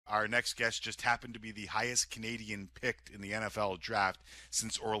our next guest just happened to be the highest Canadian picked in the NFL draft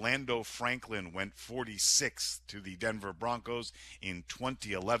since Orlando Franklin went 46th to the Denver Broncos in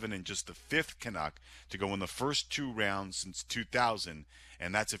 2011 and just the fifth Canuck to go in the first two rounds since 2000.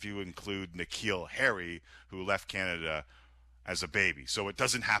 And that's if you include N'Keal Harry, who left Canada as a baby. So it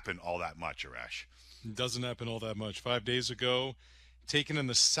doesn't happen all that much, Arash. It doesn't happen all that much. 5 days ago, taken in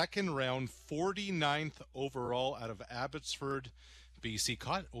the second round, 49th overall out of Abbotsford, BC.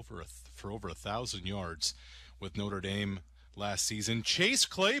 Caught for over 1,000 yards with Notre Dame last season. Chase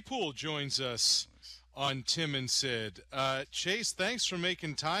Claypool joins us on Tim and Sid. Chase, thanks for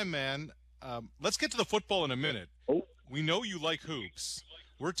making time, man. Let's get to the football in a minute. We know you like hoops.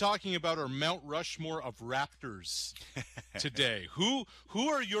 We're talking about our Mount Rushmore of Raptors today. Who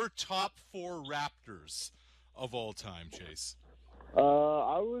are your top four Raptors of all time, Chase?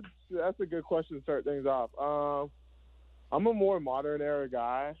 That's a good question to start things off. I'm a more modern era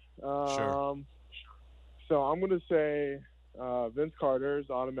guy. Sure. So I'm going to say Vince Carter's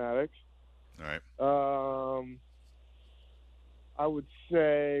automatic. All right. I would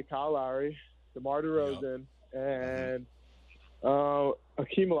say Kyle Lowry, DeMar DeRozan, and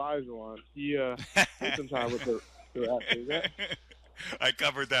Hakeem Olajuwon. He spent some time with the Raptors. I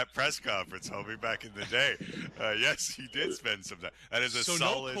covered that press conference, homie, back in the day. Yes, he did spend some time. That is a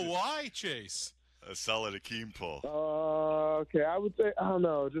solid. So no Kawhi, Chase. A solid Hakeem pull. Okay, I would say, I don't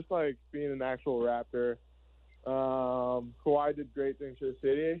know, just like being an actual Raptor. Kawhi did great things for the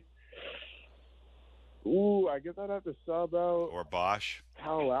city. Ooh, I guess I'd have to sub out. Or Bosch.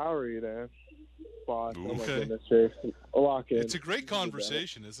 Kyle Lowry, then. Bosch. Ooh, oh, my okay. goodness, Chase. Lock in. It's a great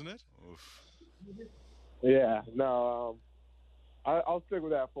conversation, isn't it? Oof. Yeah, no, I'll stick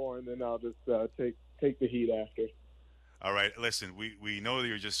with that four, and then I'll just take the heat after. All right, listen, we know that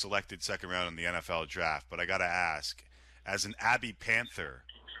you're just selected second round in the NFL draft, but I got to ask, as an Abbey Panther,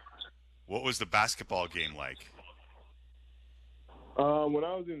 what was the basketball game like? When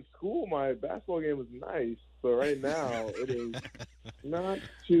I was in school, my basketball game was nice, but right now it is not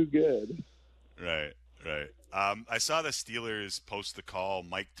too good. Right. I saw the Steelers post the call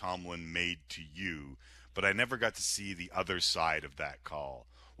Mike Tomlin made to you, but I never got to see the other side of that call.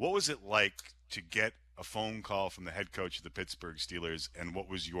 What was it like to get a phone call from the head coach of the Pittsburgh Steelers, and what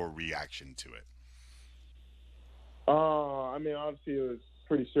was your reaction to it? I mean, obviously it was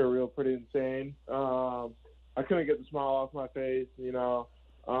pretty surreal, pretty insane. I couldn't get the smile off my face, you know.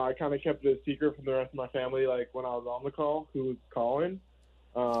 I kind of kept it a secret from the rest of my family, like when I was on the call, who was calling,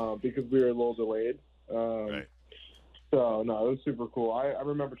 because we were a little delayed. Right. So, no, it was super cool. I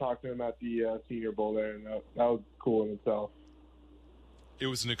remember talking to him at the Senior Bowl there, and that was cool in itself. It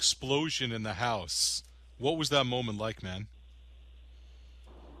was an explosion in the house. What was that moment like, man?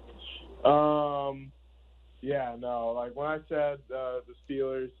 Yeah, no, like when I said the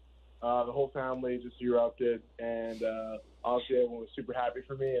Steelers, the whole family just erupted, and obviously everyone was super happy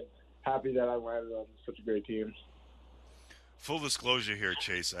for me and happy that I landed on such a great team. Full disclosure here,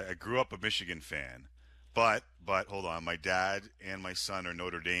 Chase, I grew up a Michigan fan, but hold on, my dad and my son are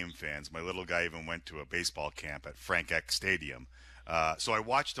Notre Dame fans. My little guy even went to a baseball camp at Frank Eck Stadium. So I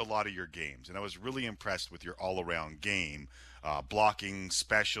watched a lot of your games, and I was really impressed with your all-around game, blocking,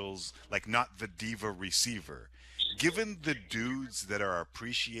 specials, like not the diva receiver. Given the dudes that are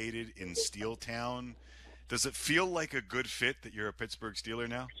appreciated in Steeltown, does it feel like a good fit that you're a Pittsburgh Steeler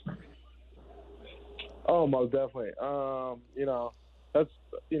now? Oh, most definitely.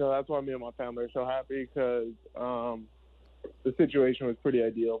 That's why me and my family are so happy, because the situation was pretty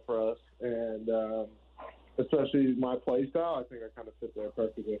ideal for us, and especially my play style, I think I kind of fit there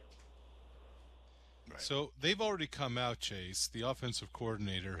perfectly. Right. So they've already come out, Chase. The offensive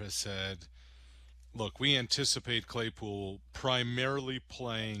coordinator has said, look, we anticipate Claypool primarily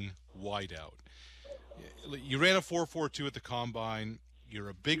playing wideout. You ran a 4.42 at the combine. You're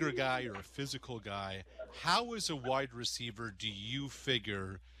a bigger guy. You're a physical guy. How, as a wide receiver, do you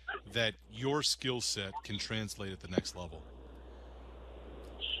figure that your skill set can translate at the next level?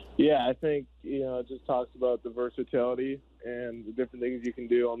 Yeah, I think, it just talks about the versatility and the different things you can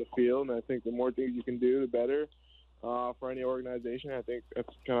do on the field. And I think the more things you can do, the better for any organization. I think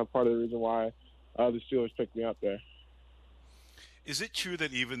that's kind of part of the reason why the Steelers picked me up there. Is it true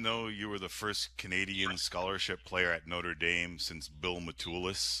that even though you were the first Canadian scholarship player at Notre Dame since Bill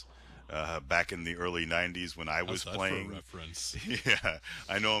Matulis back in the early 90s when I was playing? For a reference? Yeah,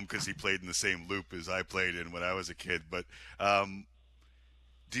 I know him because he played in the same loop as I played in when I was a kid. But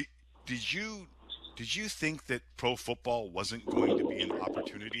did you think that pro football wasn't going to be an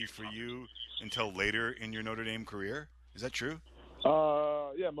opportunity for you until later in your Notre Dame career? Is that true?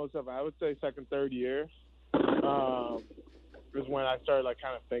 Yeah, most of it. I would say second, third year. is when I started like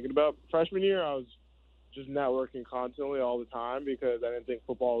kind of thinking about freshman year. I was just networking constantly all the time because I didn't think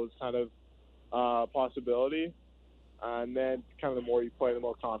football was kind of a possibility. And then kind of the more you play, the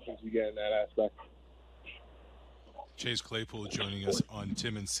more confidence you get in that aspect. Chase Claypool joining us on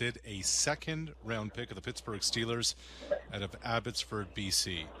Tim and Sid, a second-round pick of the Pittsburgh Steelers out of Abbotsford,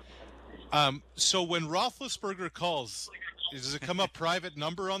 BC. So when Roethlisberger calls, does it come up private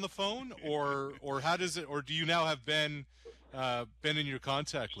number on the phone, or how does it? Or do you now have Ben in your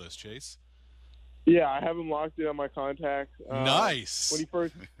contact list, Chase? Yeah, I have him locked in on my contacts. Nice.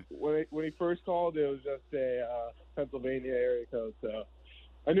 When he first called, it was just a Pennsylvania area code, so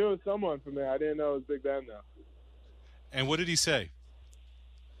I knew it was someone from there. I didn't know it was Big Ben though. And what did he say?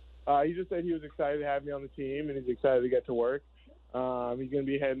 He just said he was excited to have me on the team and he's excited to get to work. He's going to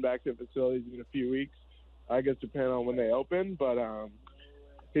be heading back to the facilities in a few weeks. I guess depending on when they open, but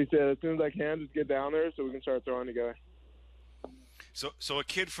he said as soon as I can, just get down there so we can start throwing together. So a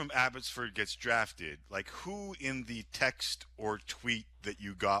kid from Abbotsford gets drafted. Like, who in the text or tweet that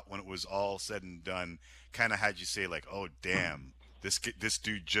you got when it was all said and done kind of had you say, like, oh, damn, this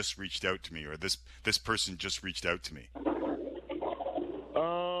dude just reached out to me, or this person just reached out to me?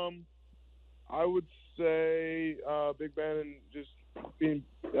 I would say Big Ben, and just being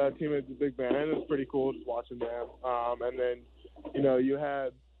teammates with Big Ben is pretty cool, just watching them. And then, you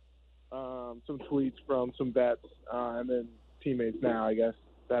had some tweets from some vets and then teammates now, I guess,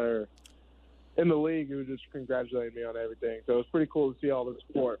 that are in the league who just congratulated me on everything. So it's pretty cool to see all the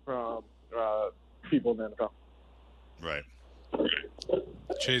support from people in the NFL. Right.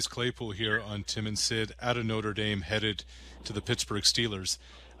 Chase Claypool here on Tim and Sid, out of Notre Dame, headed to the Pittsburgh Steelers.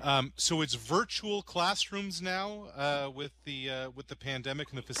 So it's virtual classrooms now with the pandemic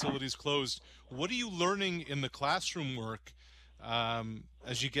and the facilities closed. What are you learning in the classroom work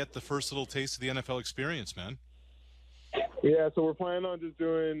as you get the first little taste of the NFL experience, man? Yeah, so we're planning on just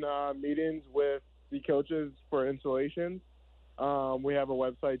doing meetings with the coaches for installations. We have a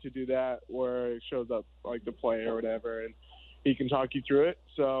website to do that where it shows up like the play or whatever, and he can talk you through it.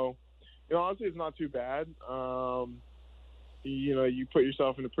 So, honestly, it's not too bad. You put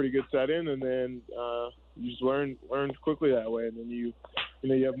yourself in a pretty good setting, and then you just learn quickly that way, and then you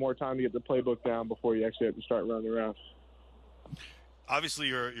have more time to get the playbook down before you actually have to start running around. Obviously,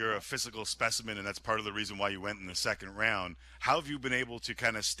 you're a physical specimen, and that's part of the reason why you went in the second round. How have you been able to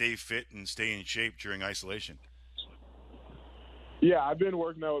kind of stay fit and stay in shape during isolation? Yeah, I've been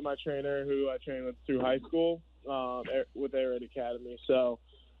working out with my trainer, who I trained with through high school, with Arash Academy. So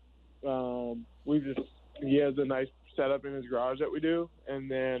he has a nice setup in his garage that we do,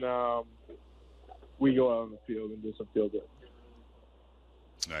 and then we go out on the field and do some field work.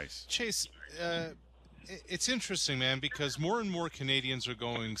 Nice. Chase, it's interesting, man, because more and more Canadians are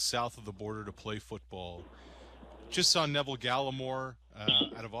going south of the border to play football. Just saw Neville Gallimore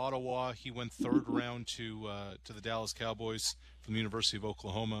out of Ottawa. He went third round to the Dallas Cowboys from the University of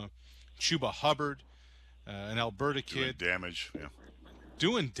Oklahoma. Chuba Hubbard, an Alberta kid.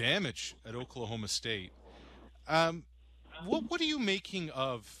 Doing damage at Oklahoma State. What are you making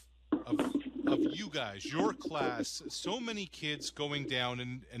of you guys, your class, so many kids going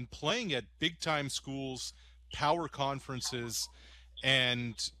down and playing at big-time schools, power conferences,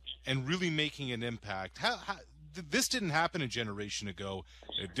 and really making an impact? How this didn't happen a generation ago.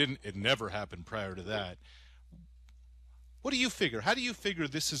 It never happened prior to that. What do you figure? How do you figure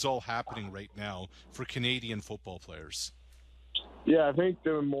this is all happening right now for Canadian football players? Yeah, I think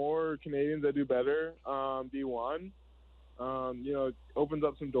there are more Canadians that do better. D1, it opens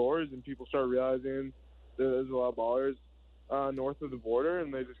up some doors, and people start realizing there's a lot of ballers north of the border,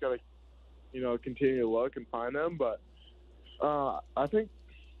 and they just got to, continue to look and find them. But I think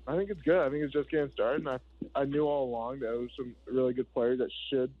it's good. I think it's just getting started, and I knew all along that there was some really good players that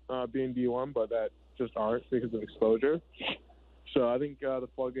should be in D1, but that just aren't because of exposure. So I think the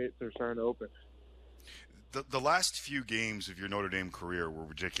floodgates are starting to open. The last few games of your Notre Dame career were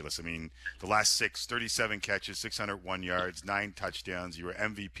ridiculous. I mean, the last 37 catches, 601 yards, 9 touchdowns. You were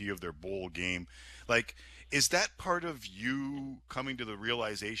MVP of their bowl game. Like, is that part of you coming to the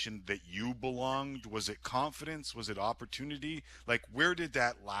realization that you belonged? Was it confidence? Was it opportunity? Like, where did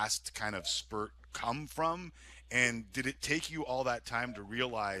that last kind of spurt come from? And did it take you all that time to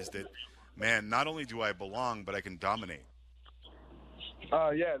realize that, man, not only do I belong, but I can dominate?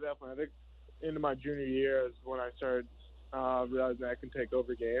 Yeah, definitely. I think into my junior year is when I started realizing I can take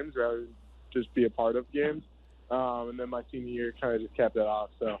over games rather than just be a part of games. And then my senior year kind of just kept it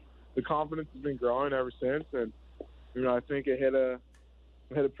off. So the confidence has been growing ever since. And, I think it hit a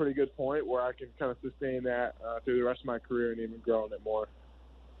pretty good point where I can kind of sustain that through the rest of my career and even growing it more.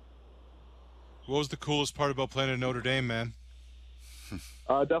 What was the coolest part about playing at Notre Dame, man?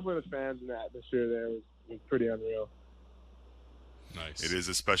 Definitely the fans and the atmosphere there was pretty unreal. Nice. It is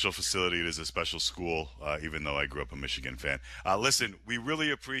a special facility. It is a special school, even though I grew up a Michigan fan. Listen, we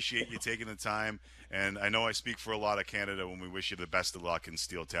really appreciate you taking the time, and I know I speak for a lot of Canada when we wish you the best of luck in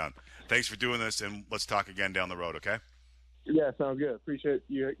Steel Town. Thanks for doing this, and let's talk again down the road, okay? Yeah, sounds good. Appreciate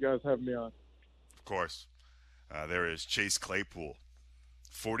you guys having me on. Of course. There is Chase Claypool,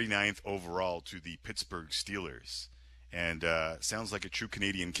 49th overall to the Pittsburgh Steelers, and sounds like a true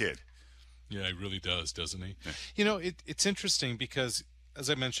Canadian kid. Yeah, he really does, doesn't he? Yeah. You know, it's interesting because, as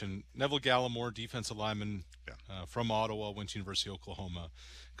I mentioned, Neville Gallimore, defensive lineman from Ottawa, went to University of Oklahoma.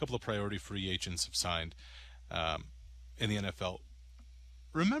 A couple of priority free agents have signed in the NFL.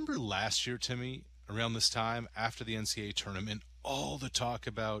 Remember last year, Timmy, around this time, after the NCAA tournament, all the talk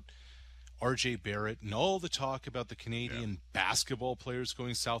about R.J. Barrett and all the talk about the Canadian basketball players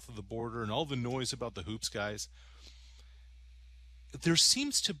going south of the border and all the noise about the hoops guys. There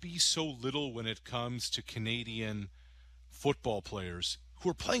seems to be so little when it comes to Canadian football players who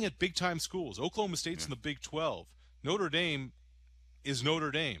are playing at big-time schools. Oklahoma State's in the Big 12. Notre Dame is Notre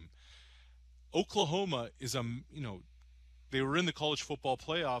Dame. Oklahoma is they were in the college football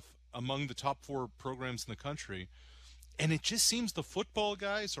playoff among the top 4 programs in the country. And it just seems the football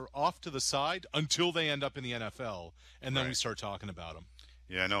guys are off to the side until they end up in the NFL, and then we start talking about them.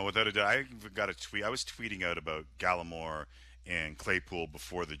 Yeah, no, without a doubt. I got a tweet. I was tweeting out about Gallimore and Claypool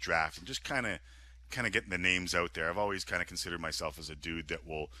before the draft, and just kind of getting the names out there. I've always kind of considered myself as a dude that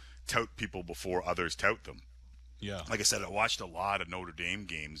will tout people before others tout them. Yeah. Like I said, I watched a lot of Notre Dame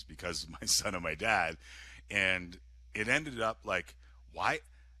games because of my son and my dad, and it ended up like, why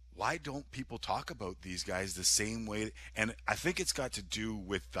don't people talk about these guys the same way? And I think it's got to do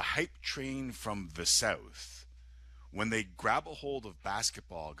with the hype train from the South. When they grab a hold of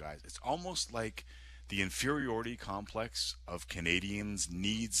basketball guys, it's almost like the inferiority complex of Canadians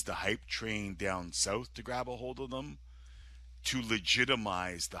needs the hype train down south to grab a hold of them to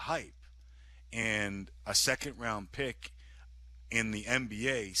legitimize the hype. And a second-round pick in the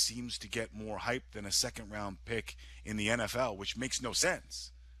NBA seems to get more hype than a second-round pick in the NFL, which makes no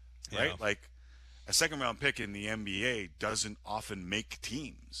sense, right? Yeah. Like, a second-round pick in the NBA doesn't often make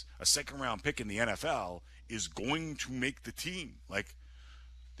teams. A second-round pick in the NFL is going to make the team. Like,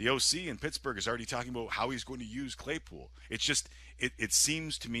 the OC in Pittsburgh is already talking about how he's going to use Claypool. It's just, it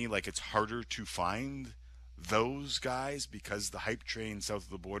seems to me like it's harder to find those guys because the hype train south of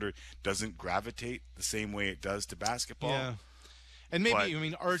the border doesn't gravitate the same way it does to basketball. Yeah. And maybe,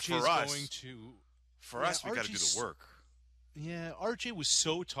 But RJ is going to... For us, we got to do the work. Yeah, RJ was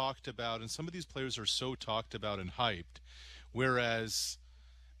so talked about, and some of these players are so talked about and hyped, whereas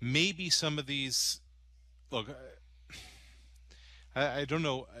maybe some of these... Look, I don't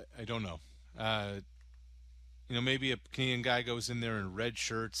know. I don't know. Maybe a Canadian guy goes in there in red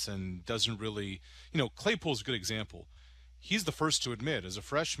shirts and doesn't really... Claypool's a good example. He's the first to admit, as a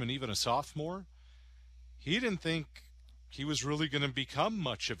freshman, even a sophomore, he didn't think he was really going to become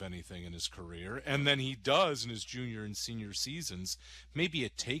much of anything in his career. And then he does in his junior and senior seasons. Maybe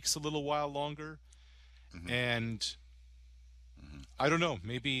it takes a little while longer. Mm-hmm. And I don't know.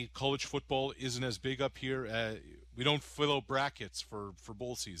 Maybe college football isn't as big up here. We don't fill out brackets for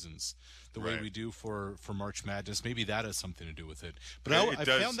bowl seasons the way we do for March Madness. Maybe that has something to do with it. But I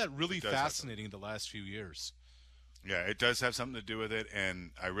found that really fascinating the last few years. Yeah, it does have something to do with it.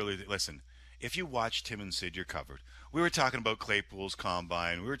 And I really, listen, if you watch Tim and Sid, you're covered. We were talking about Claypool's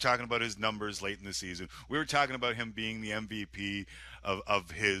combine. We were talking about his numbers late in the season. We were talking about him being the MVP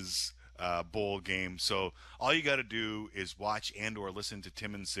of his bowl game. So all you got to do is watch and or listen to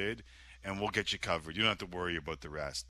Tim and Sid, and we'll get you covered. You don't have to worry about the rest.